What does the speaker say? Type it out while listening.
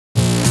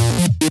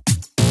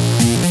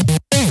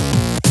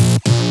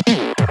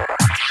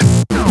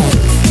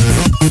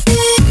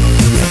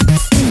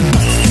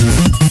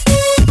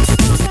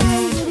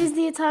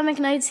Comic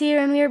Knights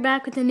here, and we are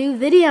back with a new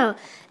video.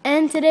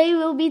 And today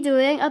we'll be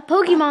doing a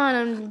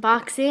Pokemon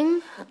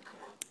unboxing.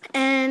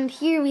 And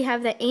here we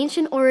have the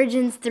Ancient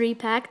Origins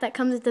 3-pack that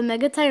comes with the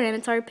Mega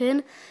Tyranitar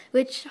pin,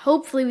 which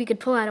hopefully we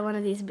could pull out of one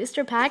of these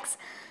booster packs.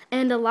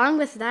 And along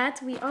with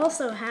that, we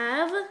also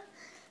have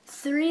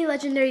 3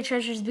 Legendary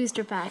Treasures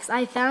booster packs.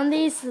 I found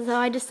these, so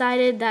I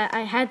decided that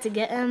I had to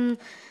get them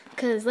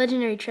because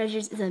Legendary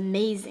Treasures is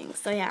amazing.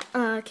 So yeah,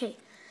 okay.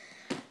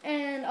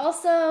 And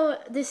also,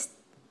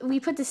 we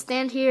put the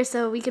stand here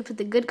so we could put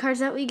the good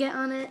cards that we get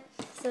on it.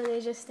 So they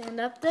just stand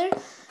up there.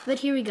 But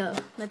here we go.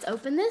 Let's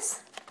open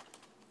this.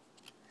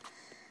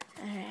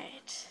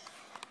 Alright.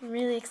 I'm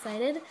really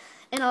excited.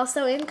 And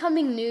also,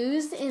 incoming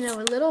news, in a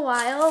little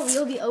while,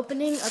 we'll be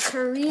opening a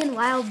Korean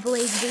Wild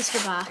Blaze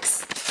booster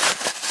box.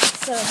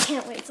 So I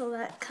can't wait till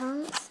that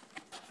comes.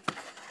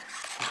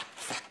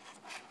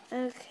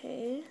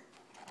 Okay.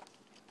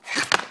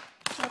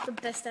 Not the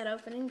best at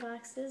opening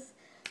boxes.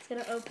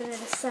 Gonna open it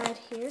aside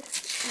here.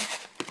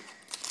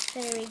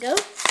 There we go.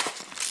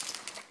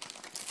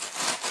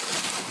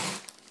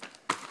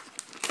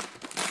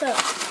 So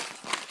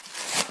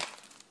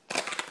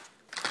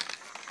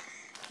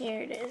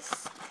here it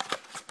is.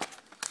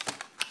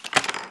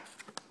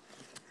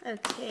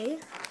 Okay.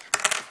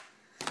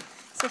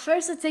 So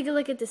first, let's take a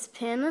look at this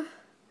pin,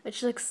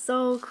 which looks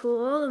so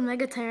cool. The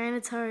Mega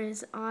Tyranitar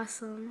is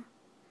awesome.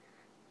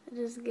 I'll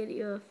just get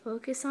you a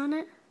focus on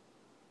it.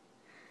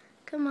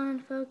 Come on,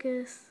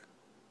 focus.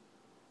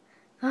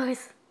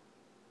 Focus.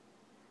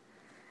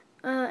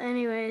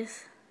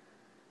 Anyways.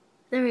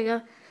 There we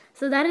go.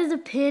 So that is a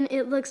pin.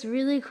 It looks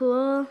really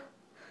cool.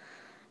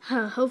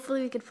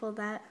 Hopefully we could pull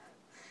that.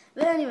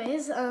 But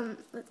anyways,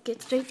 let's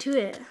get straight to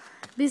it.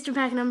 Booster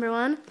pack number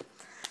 1.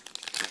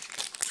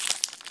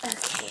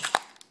 Okay.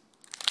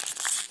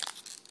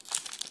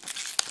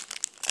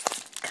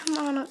 Come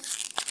on.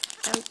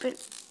 Open.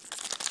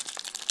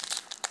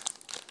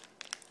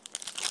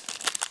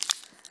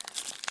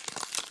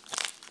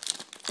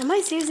 Am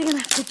I seriously gonna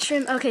have to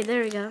trim? Okay,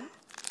 there we go.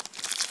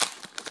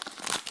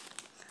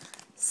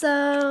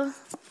 So,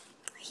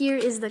 here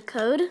is the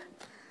code.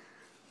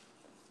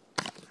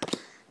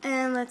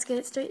 And let's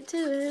get straight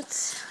to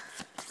it.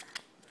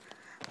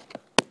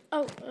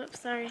 Oh, oops,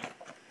 sorry.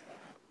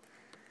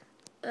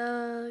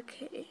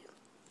 Okay.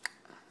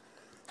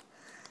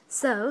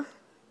 So,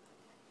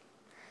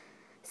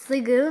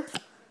 Sliggoo,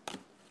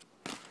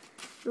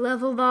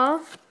 Level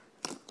Ball,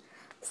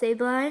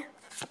 Sableye,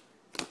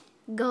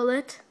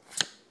 Golett,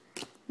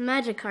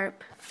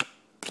 Magikarp,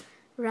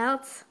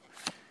 Routes,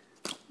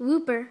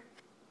 Wooper,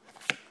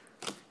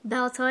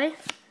 Baltoy,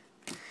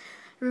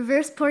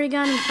 Reverse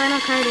Porygon, and final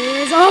card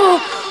is... Oh!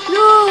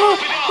 No!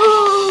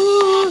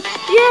 Oh!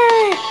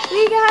 Yeah!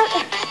 We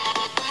got...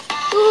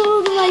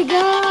 Oh my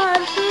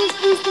god!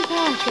 First booster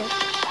pack!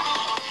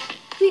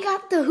 We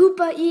got the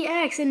Hoopa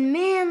EX, and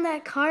man,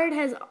 that card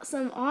has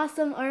some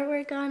awesome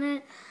artwork on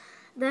it.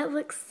 That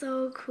looks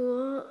so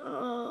cool.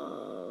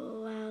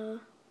 Oh, wow.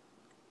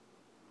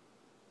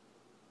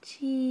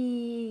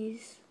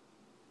 Jeez.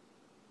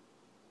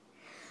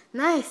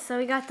 Nice. So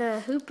we got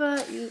the Hoopa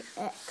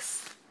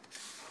EX.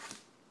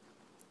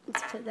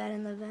 Let's put that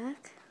in the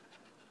back.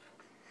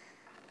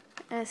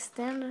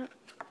 Stand up.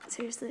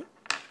 Seriously.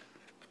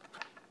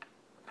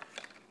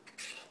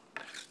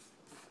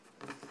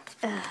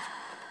 There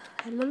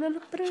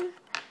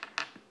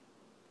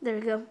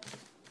we go.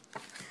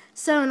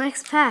 So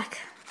next pack.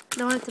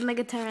 The one with the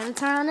Mega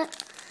Tyranitar on it.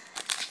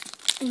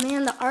 And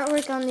man, the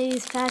artwork on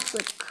these packs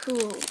look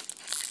cool.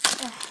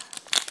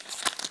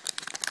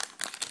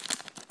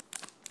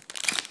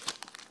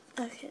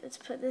 Okay, let's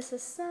put this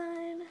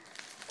aside.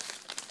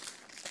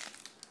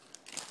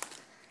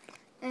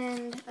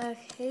 And,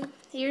 okay,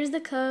 here's the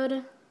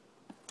code.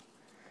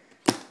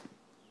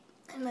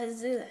 And let's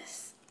do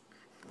this.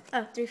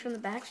 Oh, 3 from the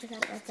back,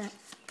 forgot about that.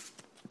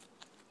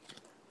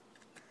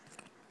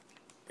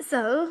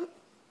 So,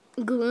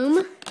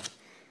 Gloom.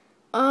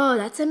 Oh,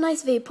 that's a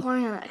nice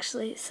Vaporeon,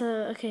 actually. So,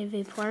 okay,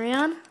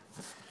 Vaporeon.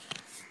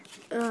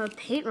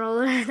 Paint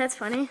Roller, that's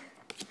funny.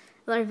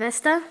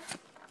 Larvesta.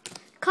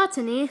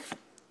 Cottony.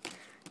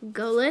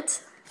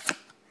 Golett,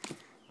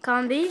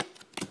 Combi,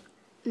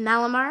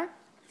 Malamar,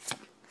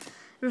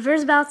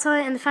 Reverse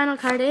Baltoy, and the final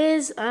card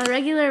is a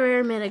regular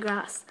rare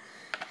Metagross.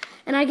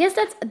 And I guess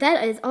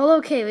that is all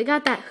okay. We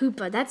got that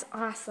Hoopa. That's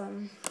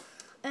awesome.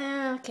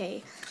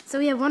 Okay, so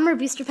we have one more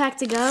booster pack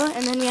to go,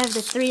 and then we have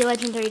the 3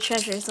 Legendary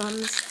Treasures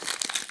ones.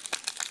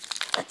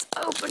 Let's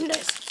open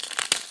this.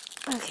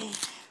 Okay.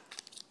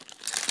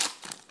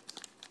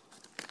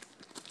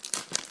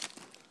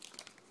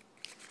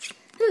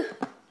 Whew.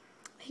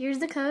 Here's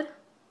the code,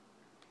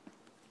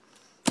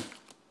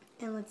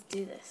 and let's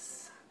do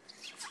this.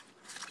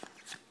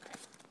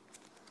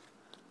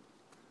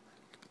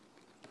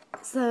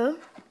 So,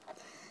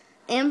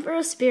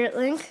 Ampharos Spirit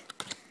Link,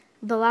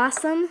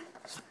 Blossom,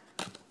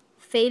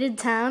 Faded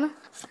Town,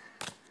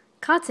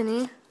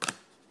 Cottony,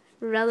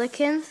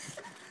 Relicanth,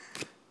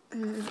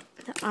 and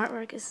the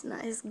artwork is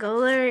nice.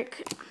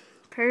 Golurk,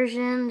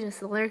 Persian,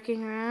 just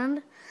lurking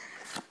around.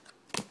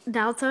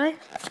 Baltoy,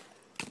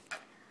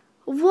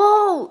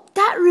 Whoa,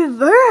 that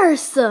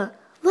reverse!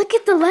 Look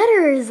at the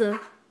letters.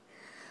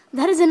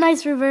 That is a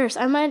nice reverse.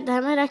 That might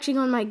actually go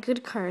on my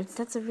good cards.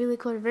 That's a really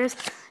cool reverse.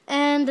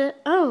 And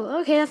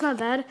oh, okay, that's not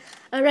bad.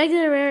 A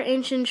regular rare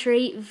ancient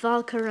trait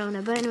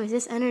Valcorona. But anyways,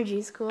 this energy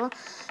is cool.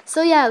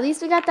 So yeah, at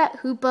least we got that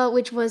Hoopa,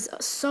 which was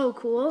so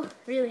cool.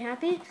 Really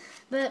happy.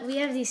 But we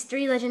have these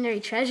 3 legendary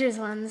treasures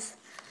ones.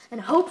 And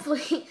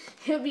hopefully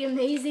it would be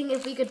amazing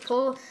if we could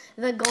pull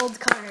the gold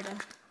card.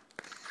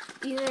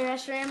 Either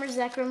Reshiram or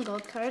Zekrom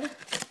gold card.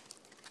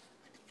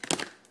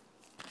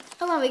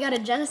 Oh wow, we got a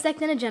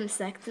Genesect and a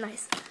Genesect.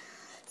 Nice.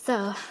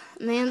 So,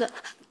 man,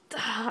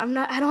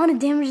 I don't want to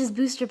damage this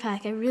booster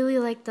pack. I really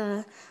like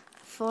the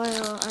foil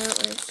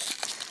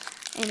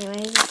artwork.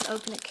 Anyways, let's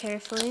open it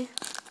carefully.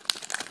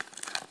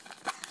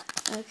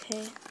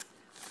 Okay.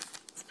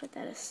 Let's put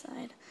that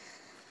aside.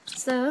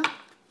 So,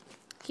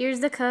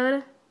 here's the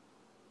code.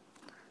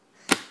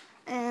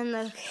 And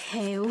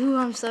okay, ooh,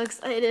 I'm so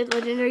excited.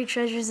 Legendary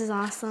Treasures is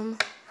awesome.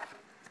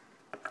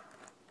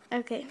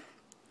 Okay.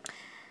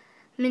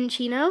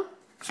 Minchino,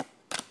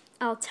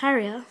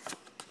 Altaria,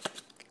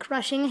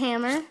 Crushing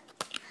Hammer,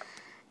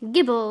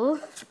 Gibble,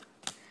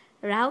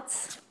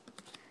 Routes,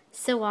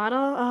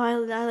 Sewaddle. Oh, I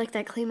like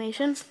that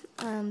claymation.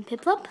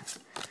 Piplup.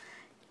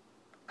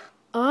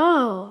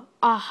 Oh,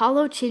 a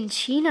Hollow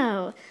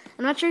Chinchino.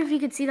 I'm not sure if you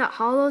could see that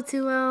hollow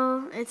too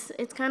well.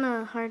 It's kind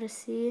of hard to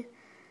see.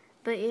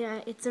 But yeah,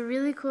 it's a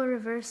really cool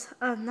reverse.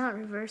 Not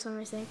reverse, what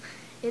am I saying?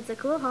 It's a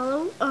cool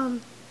hollow.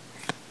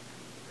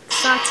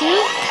 Satu.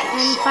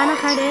 And final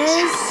card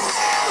is.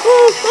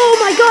 Oh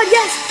my god,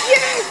 yes!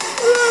 Yes!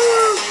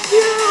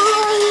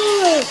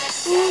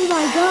 Oh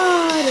my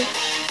god!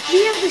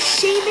 We have the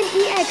Shaman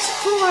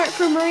EX4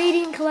 from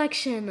Radiant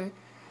Collection.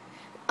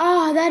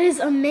 Oh, that is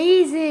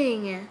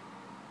amazing!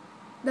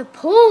 The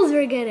pulls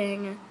we're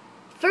getting.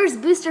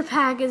 First booster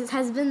pack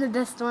has been the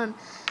best one.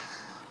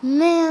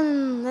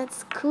 Man,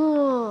 that's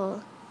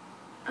cool.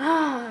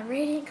 Ah,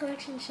 Radiant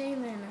Collection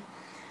Shaman.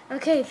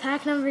 Okay,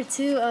 pack number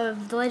 2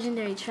 of the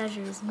Legendary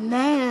Treasures.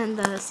 Man,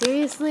 though,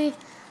 seriously,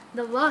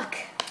 the luck.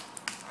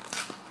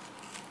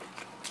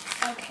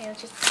 Okay,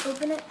 let's just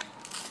open it.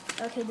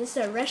 Okay, this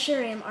is a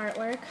Reshiram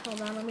artwork.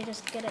 Hold on, let me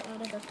just get it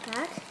out of the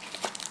pack.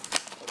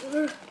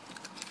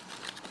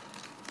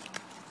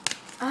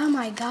 Oh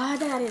my god,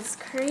 that is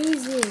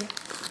crazy.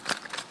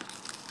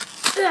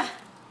 Ugh.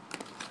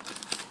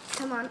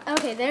 Come on.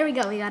 Okay, there we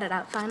go. We got it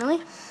out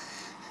finally.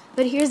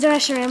 But here's the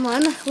Reshiram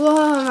one.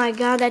 Whoa, my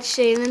god, that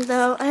Shaman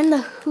though. And the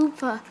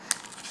Hoopa.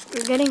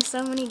 You're getting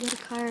so many good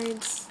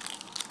cards.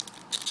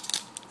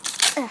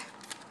 Okay.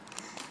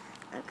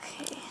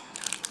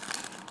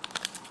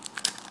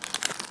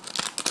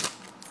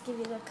 Let's give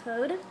you the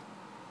code.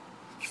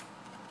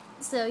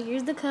 So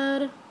here's the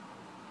code.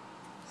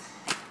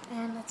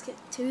 And let's get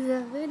to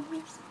the video.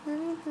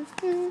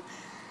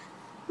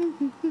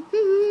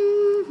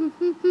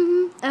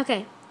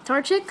 Okay.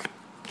 Torchic,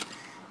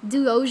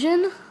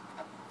 Duosion,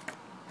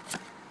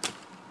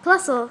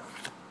 Plusle,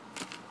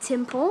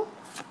 Timple,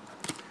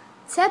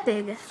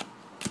 Tepig,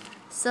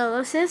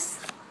 Solosis,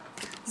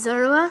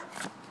 Zorua.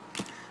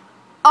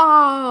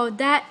 Oh,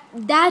 that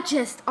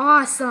just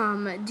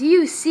awesome. Do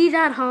you see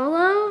that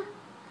hollow?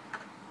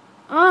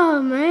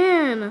 Oh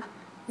man.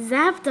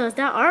 Zapdos,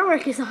 that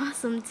artwork is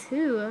awesome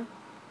too.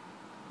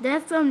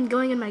 That's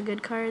going in my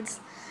good cards.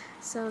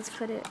 So let's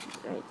put it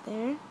right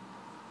there.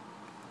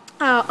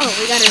 Oh,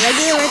 we got a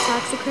regular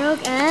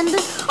Toxicroak and...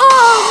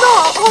 Oh,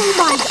 no! Oh,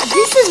 my God.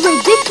 This is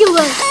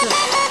ridiculous!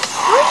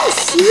 Are you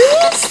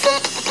serious?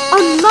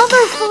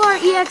 Another full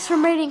art EX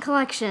from Radiant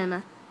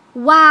Collection.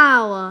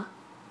 Wow.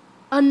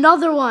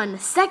 Another one.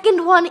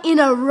 Second one in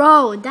a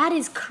row. That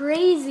is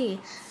crazy.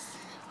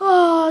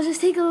 Oh, just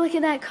take a look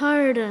at that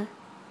card.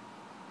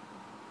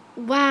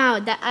 Wow,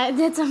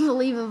 that's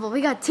unbelievable.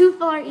 We got 2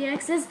 full art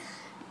EXs,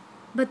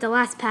 but the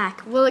last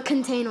pack, will it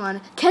contain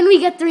one? Can we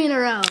get 3 in a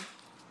row?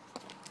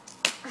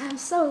 I'm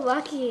so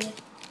lucky.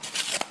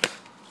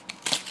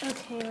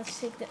 Okay, let's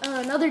take the...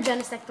 Oh, another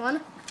Genesect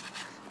one.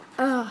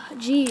 Oh,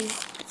 jeez.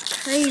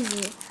 It's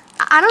crazy.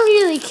 I don't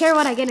really care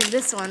what I get in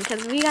this one,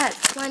 because we got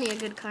plenty of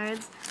good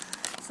cards.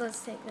 So let's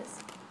take this.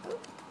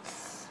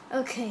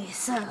 Okay,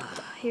 so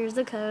here's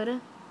the code.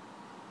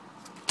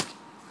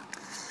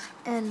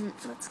 And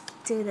let's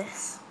do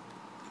this.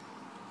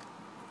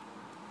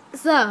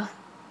 So,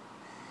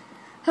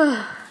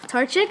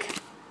 Torchic,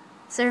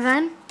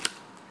 Servan,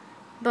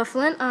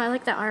 Bufflin. Oh, I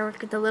like that artwork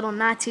with the little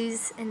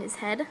Natus in his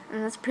head.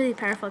 And that's a pretty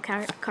powerful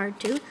card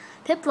too.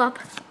 Piplup,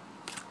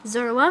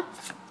 Zorua,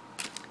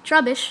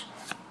 Trubbish,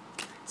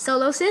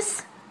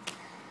 Solosis,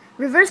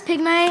 Reverse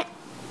Pignite.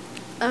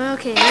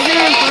 Okay, regular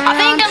and I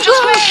think I'm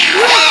just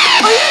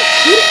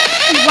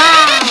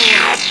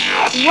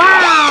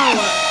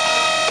Wow!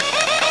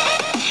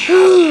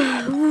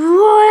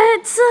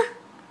 What?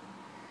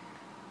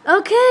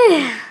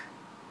 Okay.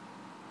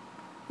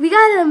 We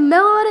got a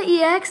Melota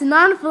EX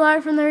non-full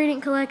art from the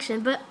Radiant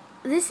Collection, but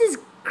this is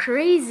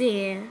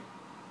crazy.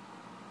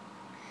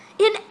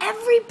 In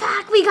every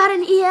pack we got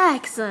an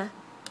EX.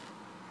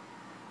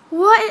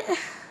 What?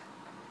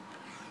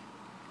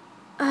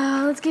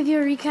 Let's give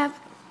you a recap.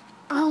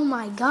 Oh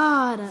my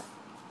god.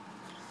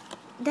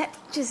 That's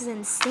just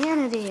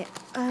insanity.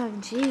 Oh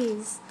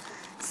jeez.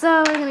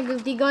 So we're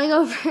gonna be going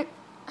over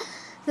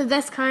the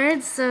best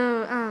cards.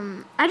 So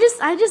I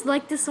just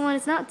like this one.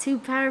 It's not too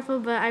powerful,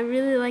 but I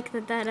really like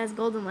that has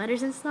golden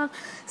letters and stuff.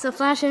 So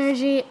Flash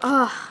Energy.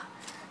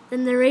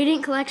 Then the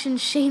Radiant Collection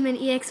Shaman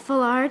EX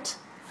Full Art.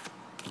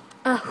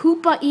 A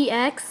Hoopa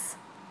EX.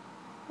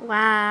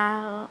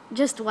 Wow.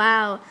 Just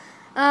wow.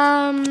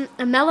 A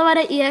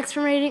Meloetta EX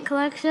from Radiant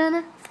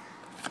Collection.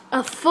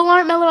 A Full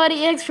Art Meloetta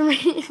EX from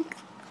Radiant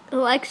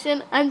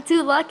Collection. I'm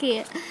too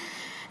lucky.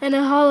 And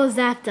a Holo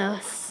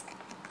Zapdos.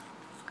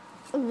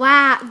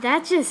 Wow,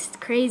 that's just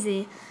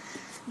crazy.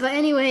 But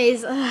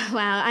anyways,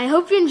 wow. I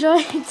hope you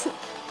enjoyed.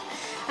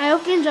 I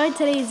hope you enjoyed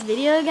today's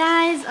video,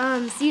 guys.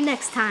 See you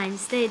next time.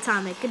 Stay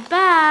atomic.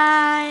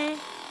 Goodbye.